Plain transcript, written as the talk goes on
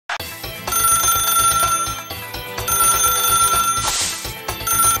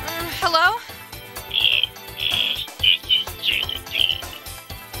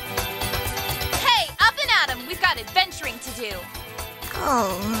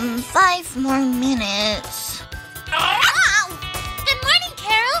5 more minutes. Ow! Good morning,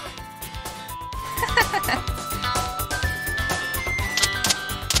 Carol!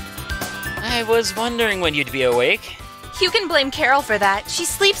 I was wondering when you'd be awake. You can blame Carol for that. She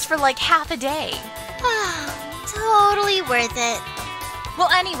sleeps for like half a day. Totally worth it. Well,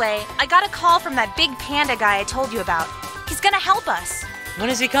 anyway, I got a call from that big panda guy I told you about. He's gonna help us.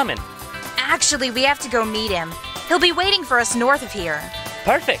 When is he coming? Actually, we have to go meet him. He'll be waiting for us north of here.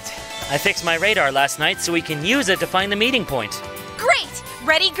 Perfect. I fixed my radar last night so we can use it to find the meeting point. Great!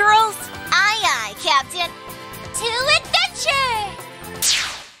 Ready, girls? Aye, aye, Captain. To adventure!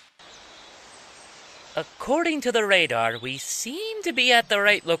 According to the radar, we seem to be at the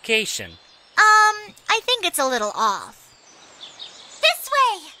right location. I think it's a little off. This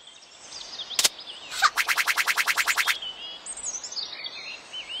way!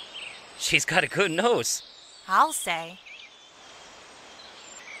 She's got a good nose. I'll say.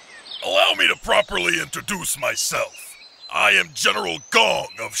 Allow me to properly introduce myself. I am General Gong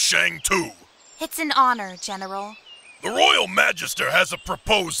of Shang Mu. It's an honor, General. The Royal Magister has a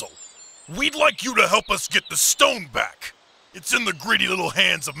proposal. We'd like you to help us get the stone back. It's in the greedy little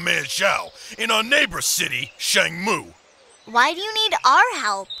hands of Man Xiao in our neighbor city, Shang Mu. Why do you need our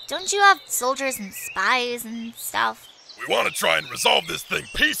help? Don't you have soldiers and spies and stuff? We want to try and resolve this thing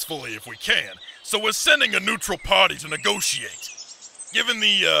peacefully if we can, so we're sending a neutral party to negotiate. Given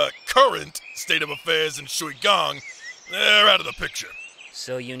the current state of affairs in Gong, they're out of the picture.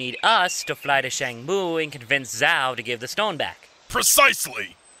 So you need us to fly to Shang Mu and convince Zhao to give the stone back.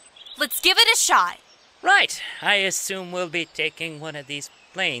 Precisely! Let's give it a shot. Right. I assume we'll be taking one of these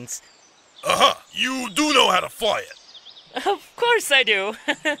planes. Uh-huh. You do know how to fly it. Of course I do.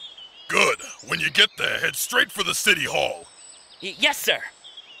 Good. When you get there, head straight for the city hall. Yes, sir.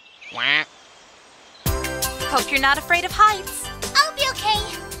 Hope you're not afraid of heights. I'll be okay.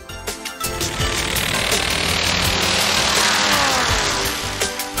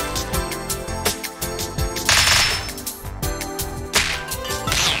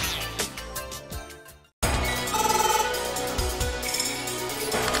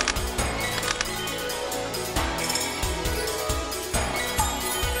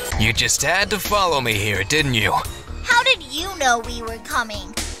 You just had to follow me here, didn't you? How did you know we were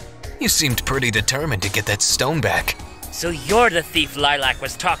coming? You seemed pretty determined to get that stone back. So you're the thief Lilac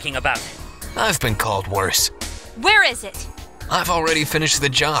was talking about. I've been called worse. Where is it? I've already finished the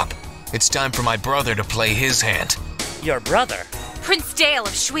job. It's time for my brother to play his hand. Your brother? Prince Dale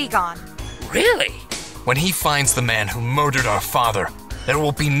of Shwigon. Really? When he finds the man who murdered our father, there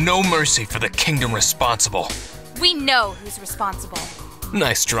will be no mercy for the kingdom responsible. We know who's responsible.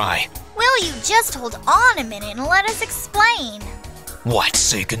 Nice try. Will you just hold on a minute and let us explain? What,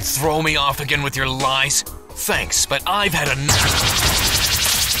 so you can throw me off again with your lies? Thanks, but I've had enough.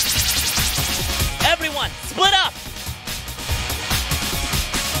 Everyone, split up!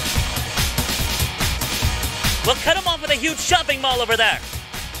 We'll cut him off with a huge shopping mall over there.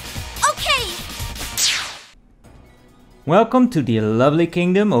 Okay! Welcome to the lovely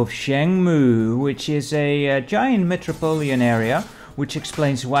kingdom of Shang Mu, which is a giant metropolitan area, which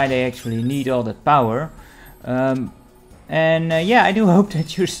explains why they actually need all that power. Yeah, I do hope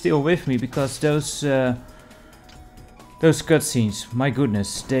that you're still with me, because those cutscenes, my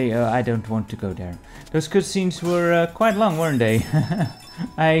goodness, I don't want to go there. Those cutscenes were quite long, weren't they?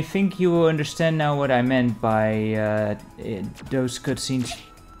 I think you will understand now what I meant by those cutscenes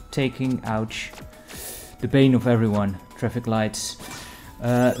taking, ouch, the bane of everyone, traffic lights.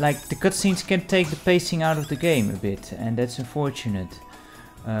 Like, the cutscenes can take the pacing out of the game a bit, and that's unfortunate.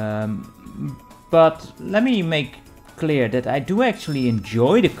 But let me make clear that I do actually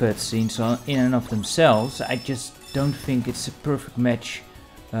enjoy the cutscenes in and of themselves. I just don't think it's a perfect match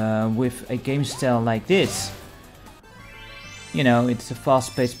with a game style like this. You know, it's a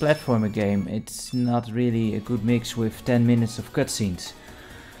fast-paced platformer game. It's not really a good mix with 10 minutes of cutscenes.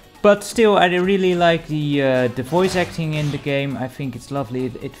 But still, I really like the voice acting in the game. I think it's lovely.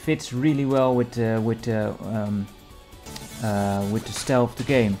 It fits really well with the style of the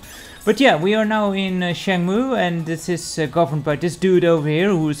game. But yeah, we are now in Shang Mu, and this is governed by this dude over here,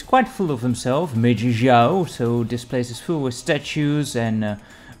 who is quite full of himself, Major Zhao. So this place is full with statues and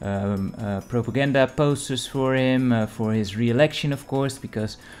propaganda posters for him, for his re-election, of course,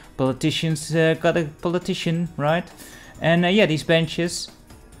 because politicians got a politician, right? And yeah, these benches,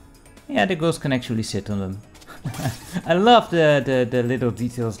 yeah, the girls can actually sit on them. I love the little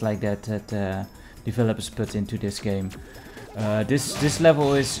details like that developers put into this game. This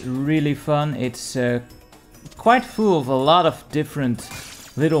level is really fun. It's quite full of a lot of different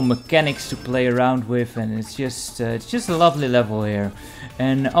little mechanics to play around with, and it's just a lovely level here.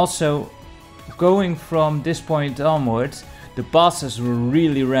 And also, going from this point onwards, the bosses will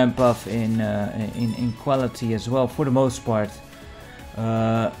really ramp up in quality as well, for the most part.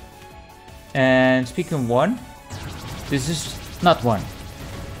 And speaking of one, this is not one.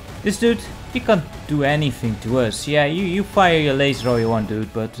 This dude, he can't do anything to us. Yeah, you fire your laser all you want,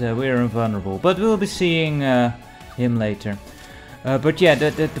 dude, but we're invulnerable. But we'll be seeing him later. But yeah,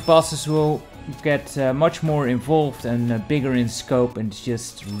 the bosses will get much more involved and bigger in scope, and it's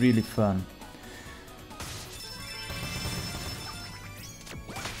just really fun.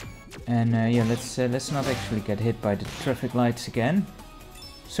 And yeah, let's not actually get hit by the traffic lights again.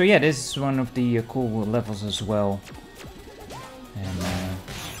 So yeah, this is one of the cool levels as well. And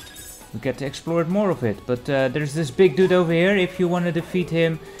we get to explore more of it. But there's this big dude over here. If you want to defeat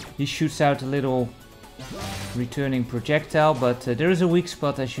him, he shoots out a little returning projectile. But there is a weak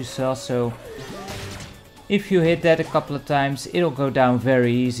spot, as you saw. So if you hit that a couple of times, it'll go down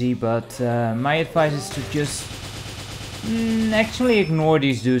very easy. But my advice is to just actually ignore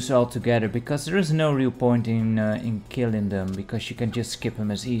these dudes altogether, because there is no real point in killing them, because you can just skip them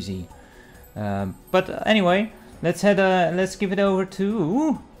as easy. But anyway, let's give it over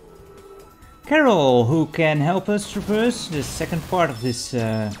to Carol, who can help us traverse the second part of this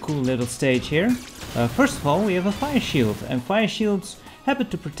cool little stage here. First of all, we have a fire shield, and fire shields happen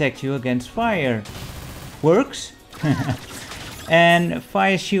to protect you against fire. Works. And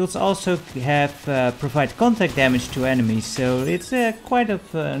fire shields also have provide contact damage to enemies, so it's quite a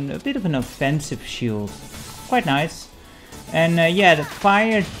bit of an offensive shield. Quite nice. And yeah, the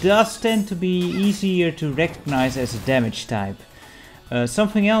fire does tend to be easier to recognize as a damage type.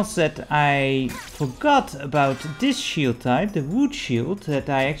 Something else that I forgot about this shield type, the wood shield, that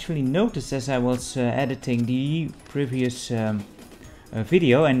I actually noticed as I was editing the previous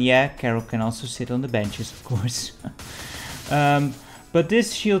video. And yeah, Carol can also sit on the benches, of course. But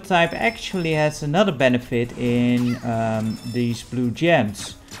this shield type actually has another benefit in these blue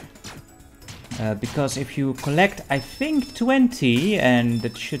gems. Because if you collect, I think 20, and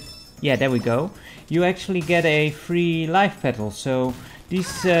that should, yeah, there we go, you actually get a free life petal. So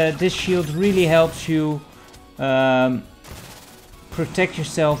this shield really helps you protect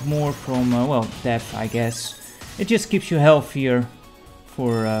yourself more from, well, death, I guess. It just keeps you healthier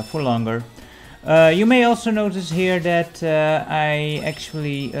for longer. You may also notice here that I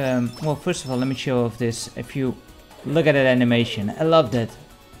actually, well, first of all, let me show off this. If you look at that animation, I love that.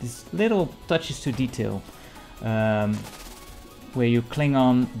 These little touches to detail, where you cling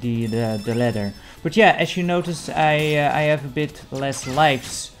on the ladder. But yeah, as you notice, I have a bit less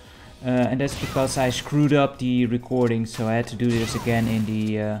lives, and that's because I screwed up the recording, so I had to do this again in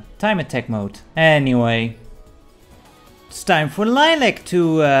the time attack mode. Anyway, it's time for Lilac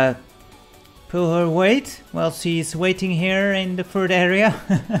to pull her weight. Well, she's waiting here in the third area.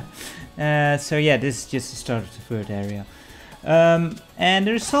 So yeah, this is just the start of the third area. And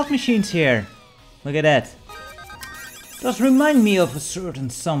there's slot machines here. Look at that. Does remind me of a certain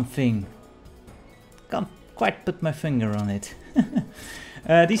something. Can't quite put my finger on it.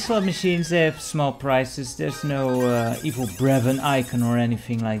 These slot machines, they have small prices. There's no evil Brevon icon or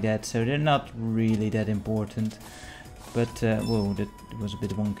anything like that, so they're not really that important. But whoa, that was a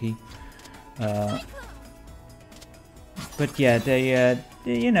bit wonky. But yeah, they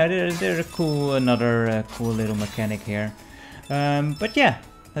you know, they're a cool, another cool little mechanic here. But yeah,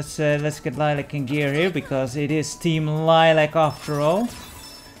 let's get Lilac in gear here, because it is Team Lilac after all.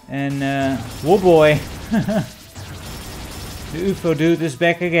 And whoa boy, the UFO dude is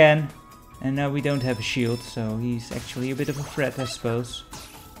back again, and now we don't have a shield, so he's actually a bit of a threat, I suppose.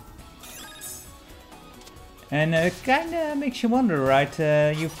 And kinda makes you wonder, right?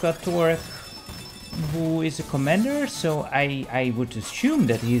 You've got Thor, who is a commander, so I would assume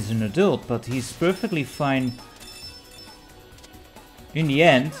that he's an adult, but he's perfectly fine in the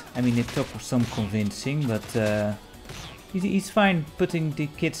end. I mean, it took some convincing, but he's fine putting the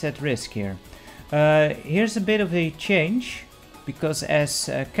kids at risk here. Here's a bit of a change, because as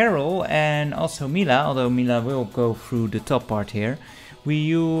Carol and also Milla, although Milla will go through the top part here,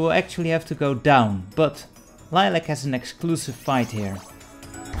 you actually have to go down, but Lilac has an exclusive fight here.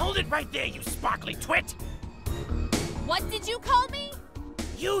 Hold it right there, you sparkly twit! What did you call me?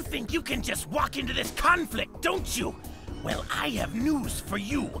 You think you can just walk into this conflict, don't you? Well, I have news for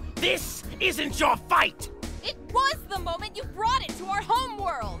you. This isn't your fight! It was the moment you brought it to our home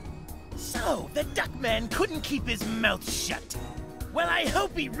world! So, the Duckman couldn't keep his mouth shut. Well, I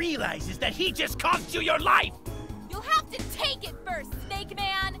hope he realizes that he just cost you your life! You'll have to take it first, Snake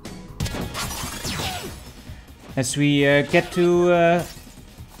Man! As we get to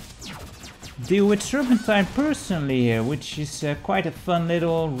deal with Serpentine personally here, which is quite a fun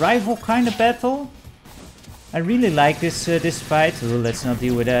little rival kind of battle. I really like this this fight. Oh, let's not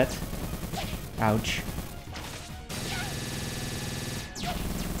deal with that. Ouch.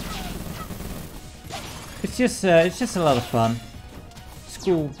 It's just a lot of fun. It's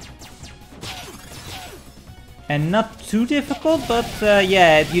cool. And not too difficult, but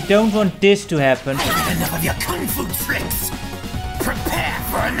yeah, you don't want this to happen. Enough of your kung fu tricks. Prepare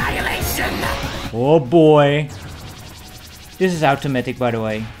for annihilation. Oh boy. This is automatic, by the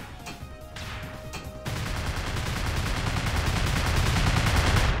way.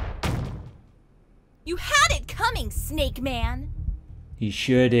 You had it coming, Snake Man. He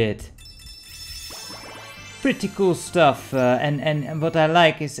sure did. Pretty cool stuff, and what I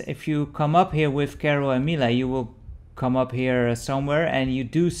like is if you come up here with Carol and Milla, you will come up here somewhere and you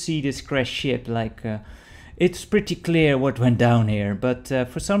do see this crashed ship. Like it's pretty clear what went down here, but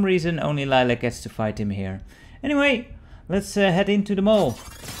for some reason only Lilac gets to fight him here. Anyway, let's head into the mall.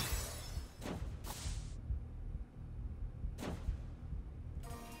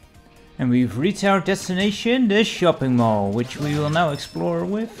 And we've reached our destination, the shopping mall, which we will now explore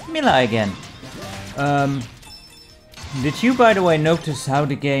with Milla again. Did you, by the way, notice how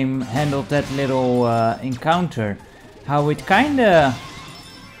the game handled that little encounter? How it kinda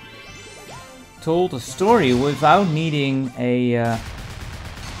told a story without needing a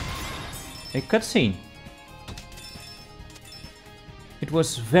cutscene. It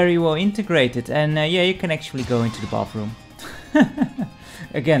was very well integrated, and yeah, you can actually go into the bathroom.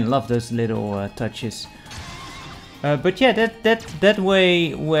 Again, love those little touches. But yeah, that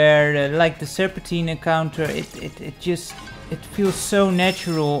way where like the Serpentine encounter, it just feels so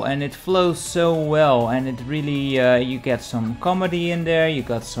natural and it flows so well, and it really you get some comedy in there, you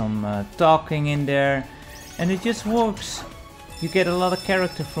got some talking in there, and it just works. You get a lot of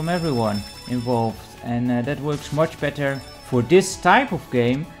character from everyone involved, and that works much better for this type of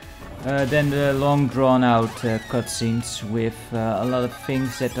game than the long drawn out cutscenes with a lot of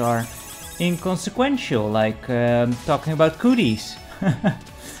things that are inconsequential, like talking about cooties.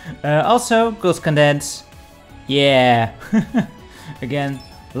 Also, girls can dance. Yeah. Again,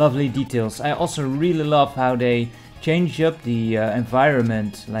 lovely details. I also really love how they change up the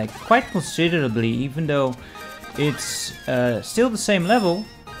environment, like quite considerably, even though it's still the same level.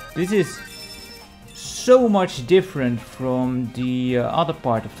 This is so much different from the other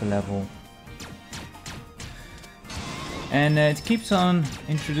part of the level. And it keeps on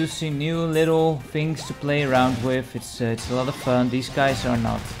introducing new little things to play around with. It's a lot of fun. These guys are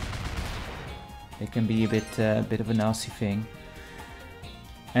not. They can be a bit of a nasty thing.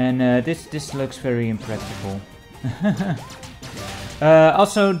 And this looks very impractical.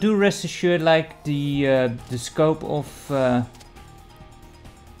 Also, do rest assured, like the scope of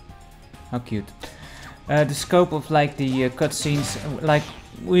how cute. The scope of like the cutscenes, like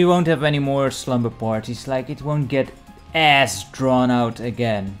we won't have any more slumber parties. Like it won't get as drawn out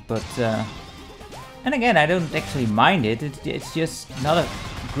again, but and again, I don't actually mind it. It's just not a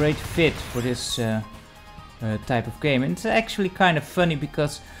great fit for this type of game, and it's actually kind of funny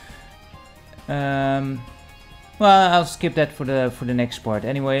because well, I'll skip that for the next part.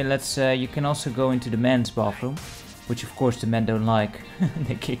 Anyway, let's you can also go into the men's bathroom, which of course the men don't like.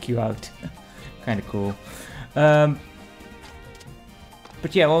 They kick you out. Kind of cool. But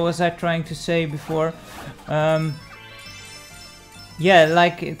yeah, what was I trying to say before? Yeah,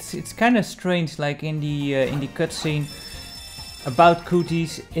 like it's kind of strange. Like in the cutscene about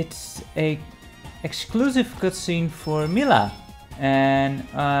cooties, it's a exclusive cutscene for Milla, and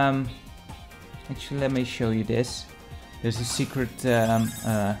actually let me show you this. There's a secret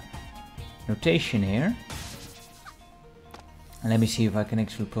notation here, and let me see if I can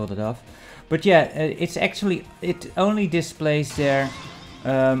actually pull it off. But yeah, it's actually, it only displays there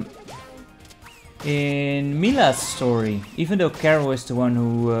in Milla's story, even though Carol is the one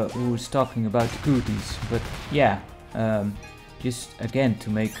who's talking about the cooties. But yeah, just again to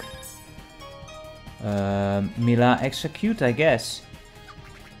make Milla extra cute, I guess.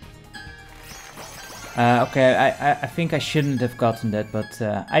 Okay, I think I shouldn't have gotten that, but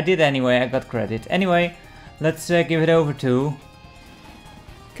I did anyway. I got credit. Anyway, let's give it over to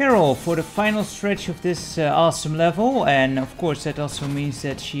Carol for the final stretch of this awesome level, and of course that also means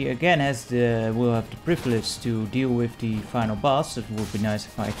that she again will have the privilege to deal with the final boss. It would be nice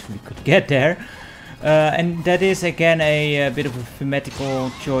if I actually could get there, and that is again a bit of a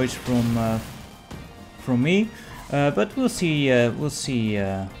thematical choice from me, but we'll see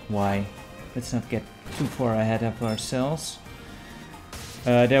why. Let's not get too far ahead of ourselves.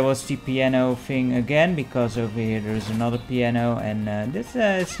 There was the piano thing again, because over here there is another piano, and this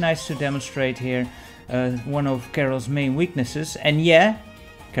it's nice to demonstrate here one of Carol's main weaknesses. And yeah,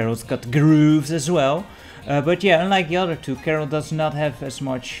 Carol's got grooves as well. But yeah, unlike the other two, Carol does not have as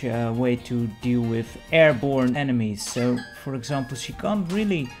much way to deal with airborne enemies. So, for example, she can't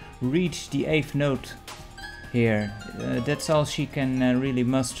really reach the 8th note here. That's all she can really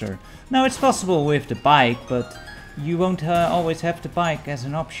muster. Now, it's possible with the bike, but you won't always have the bike as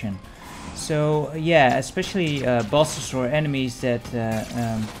an option. So yeah, especially bosses or enemies that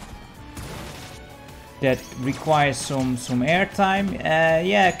that require some airtime.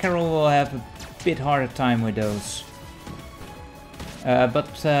 Yeah, Carol will have a bit harder time with those.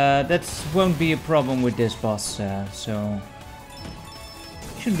 But that won't be a problem with this boss, so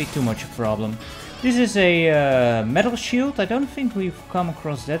shouldn't be too much of a problem. This is a metal shield. I don't think we've come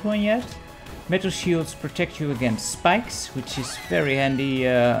across that one yet. Metal shields protect you against spikes, which is very handy,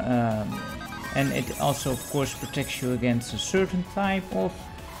 and it also of course protects you against a certain type of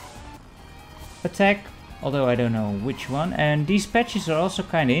attack, although I don't know which one. And these patches are also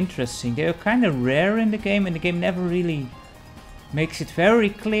kind of interesting. They are kind of rare in the game, and the game never really makes it very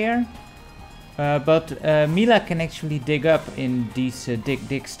clear. But Milla can actually dig up in these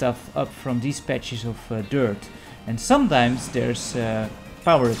dig stuff up from these patches of dirt, and sometimes there's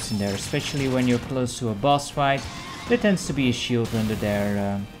power-ups in there, especially when you're close to a boss fight. There tends to be a shield under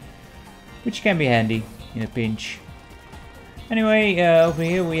there, which can be handy in a pinch. Anyway, over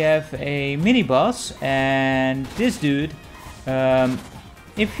here we have a mini boss, and this dude,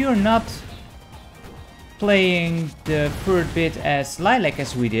 if you're not playing the third bit as Lilac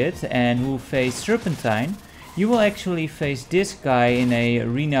as we did, and who faced Serpentine, you will actually face this guy in a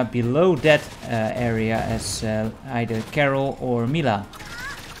arena below that area as either Carol or Milla.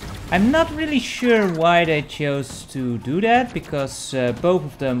 I'm not really sure why they chose to do that, because both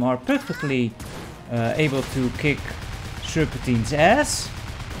of them are perfectly able to kick Serpentine's ass.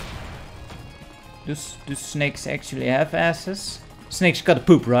 Do snakes actually have asses? Snakes gotta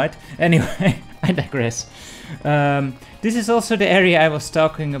poop, right? Anyway, I digress. This is also the area I was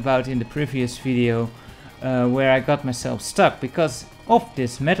talking about in the previous video, where I got myself stuck because of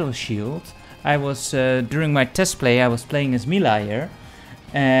this metal shield. I was, during my test play, I was playing as Milla here,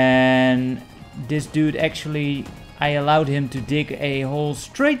 and this dude actually, I allowed him to dig a hole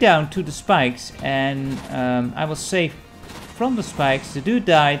straight down to the spikes, and I was safe from the spikes. The dude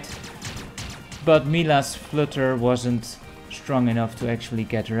died, but Milla's flutter wasn't strong enough to actually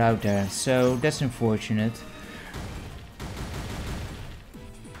get her out there, so that's unfortunate.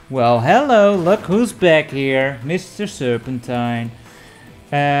 Well, hello, look who's back here, Mr. Serpentine.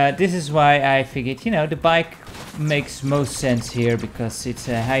 This is why I figured, you know, the bike makes most sense here, because it's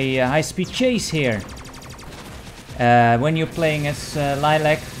a high-speed chase here. When you're playing as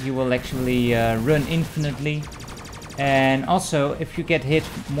Lilac, you will actually run infinitely. And also, if you get hit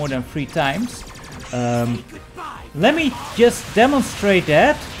more than 3 times, let me just demonstrate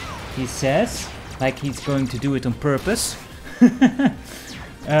that, he says, like he's going to do it on purpose.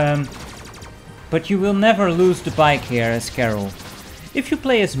 But you will never lose the bike here as Carol. If you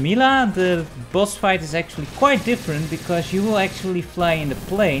play as Milla, the boss fight is actually quite different, because you will actually fly in the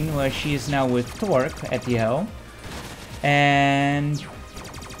plane, where she is now with Torque at the helm. And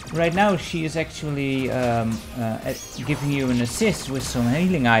right now she is actually giving you an assist with some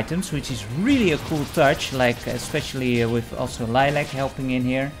healing items, which is really a cool touch, like especially with also Lilac helping in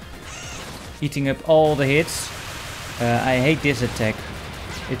here, eating up all the hits. I hate this attack.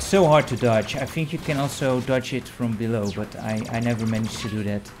 It's so hard to dodge. I think you can also dodge it from below, but I never managed to do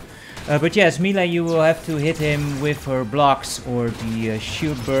that. But yes, Milla, you will have to hit him with her blocks or the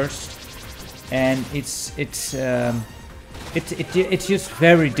shield burst, and it's just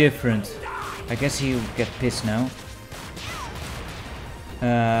very different. I guess he'll get pissed now.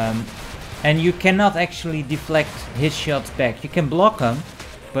 And you cannot actually deflect his shots back. You can block them,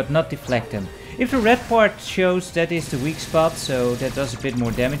 but not deflect them. If the red part shows, that is the weak spot, so that does a bit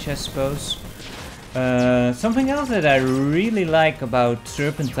more damage, I suppose. Something else that I really like about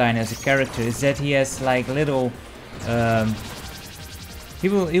Serpentine as a character is that he has like little... he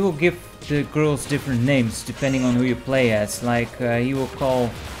will give the girls different names depending on who you play as. Like he will call...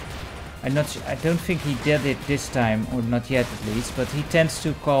 I don't think he did it this time, or not yet at least, but he tends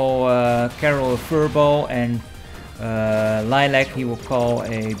to call Carol a furball, and Lilac he will call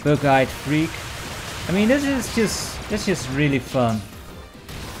a bug-eyed freak. I mean, that's just really fun.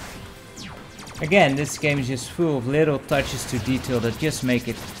 Again, this game is just full of little touches to detail that just make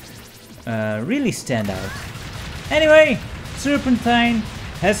it really stand out. Anyway, Serpentine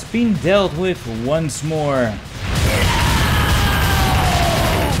has been dealt with once more.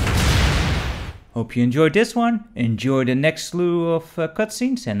 Hope you enjoyed this one. Enjoy the next slew of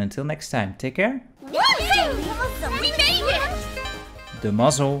cutscenes, and until next time, take care. Awesome! We made it! The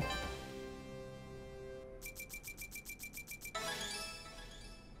muzzle.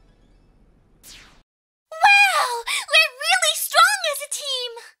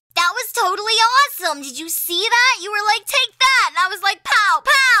 That was totally awesome. Did you see that? You were like, take that. And I was like, pow,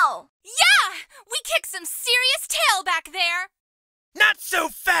 pow. Yeah! We kicked some serious tail back there! Not so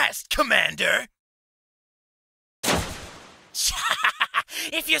fast, Commander!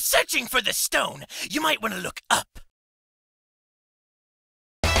 If you're searching for the stone, you might want to look up.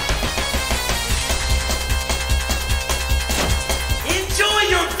 Enjoy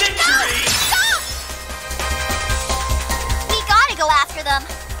your victory! Stop! We gotta go after them.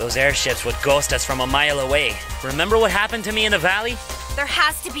 Those airships would ghost us from a mile away. Remember what happened to me in the valley? There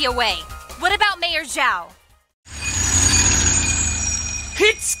has to be a way. What about Mayor Zhao?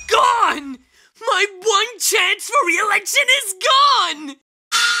 It's gone! My one chance for re-election is gone!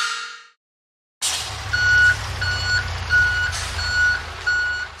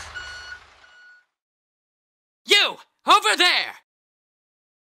 You! Over there!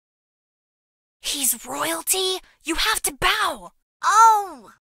 He's royalty? You have to bow!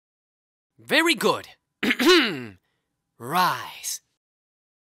 Oh! Very good. Rise.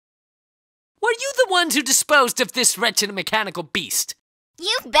 Were you the ones who disposed of this wretched mechanical beast?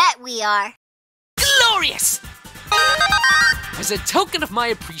 You bet we are. Glorious! As a token of my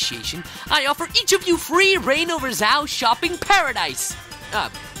appreciation, I offer each of you free reign over Zhao's shopping paradise.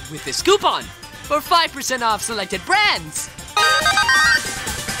 With this coupon, for 5% off selected brands.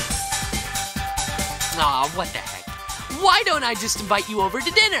 Aw, what the heck. Why don't I just invite you over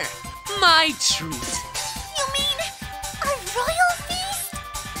to dinner? My treat. You mean a royal feast?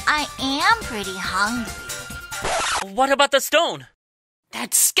 I am pretty hungry. What about the stone?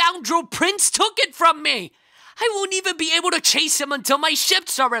 That scoundrel prince took it from me! I won't even be able to chase him until my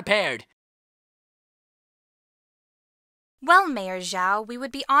ships are repaired! Well, Mayor Zhao, we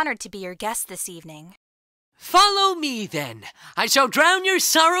would be honored to be your guest this evening. Follow me, then. I shall drown your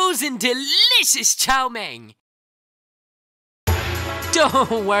sorrows in delicious chow mein.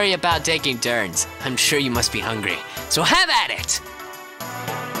 Don't worry about taking turns. I'm sure you must be hungry. So have at it!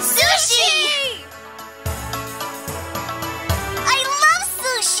 Sushi!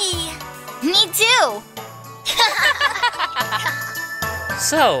 Me too!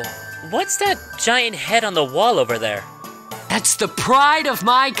 So, what's that giant head on the wall over there? That's the pride of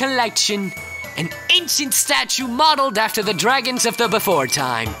my collection. An ancient statue modeled after the dragons of the before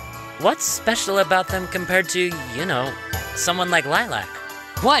time. What's special about them compared to, you know, someone like Lilac?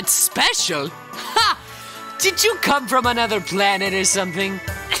 What's special? Ha! Did you come from another planet or something?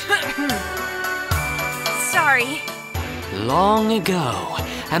 Sorry. Long ago,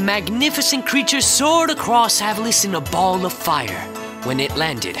 a magnificent creature soared across Avalis in a ball of fire. When it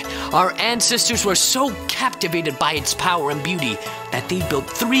landed, our ancestors were so captivated by its power and beauty that they built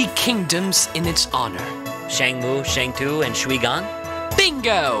 3 kingdoms in its honor. Shang Mu, Shang Tu, and Shui Gong?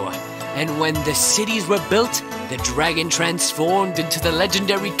 Bingo! And when the cities were built, the dragon transformed into the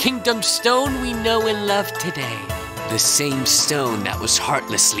legendary kingdom stone we know and love today. The same stone that was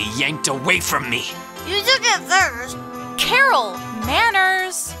heartlessly yanked away from me. You took it first. Carol,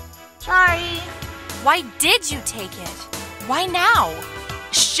 manners. Sorry. Why did you take it? Why now?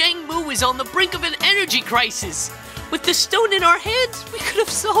 Shang Mu is on the brink of an energy crisis. With the stone in our hands, we could have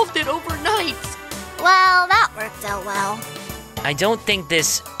solved it overnight. Well, that worked out well. I don't think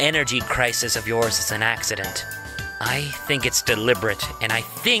this energy crisis of yours is an accident. I think it's deliberate, and I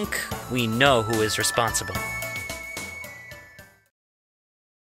think we know who is responsible.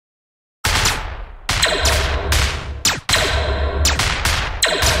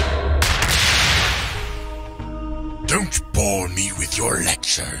 Don't bore me with your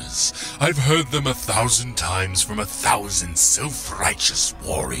lectures. I've heard them 1,000 times from 1,000 self-righteous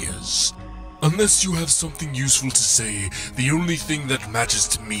warriors. Unless you have something useful to say, the only thing that matters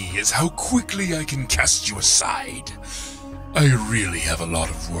to me is how quickly I can cast you aside. I really have a lot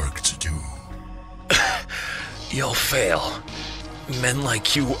of work to do. You'll fail. Men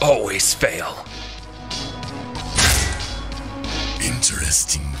like you always fail.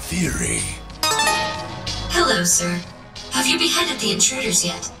 Interesting theory. Hello, sir. Have you beheaded the intruders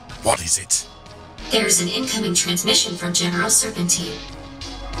yet? What is it? There is an incoming transmission from General Serpentine.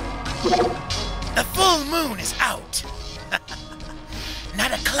 The full moon is out.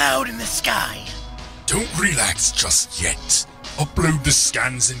 Not a cloud in the sky. Don't relax just yet. Upload the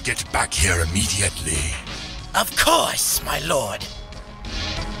scans and get back here immediately. Of course, my lord.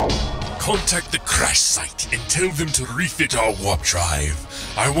 Contact the crash site and tell them to refit our warp drive.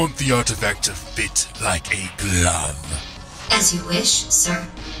 I want the artifact to fit like a glove. As you wish, sir.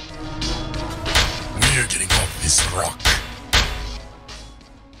 We're getting off this rock.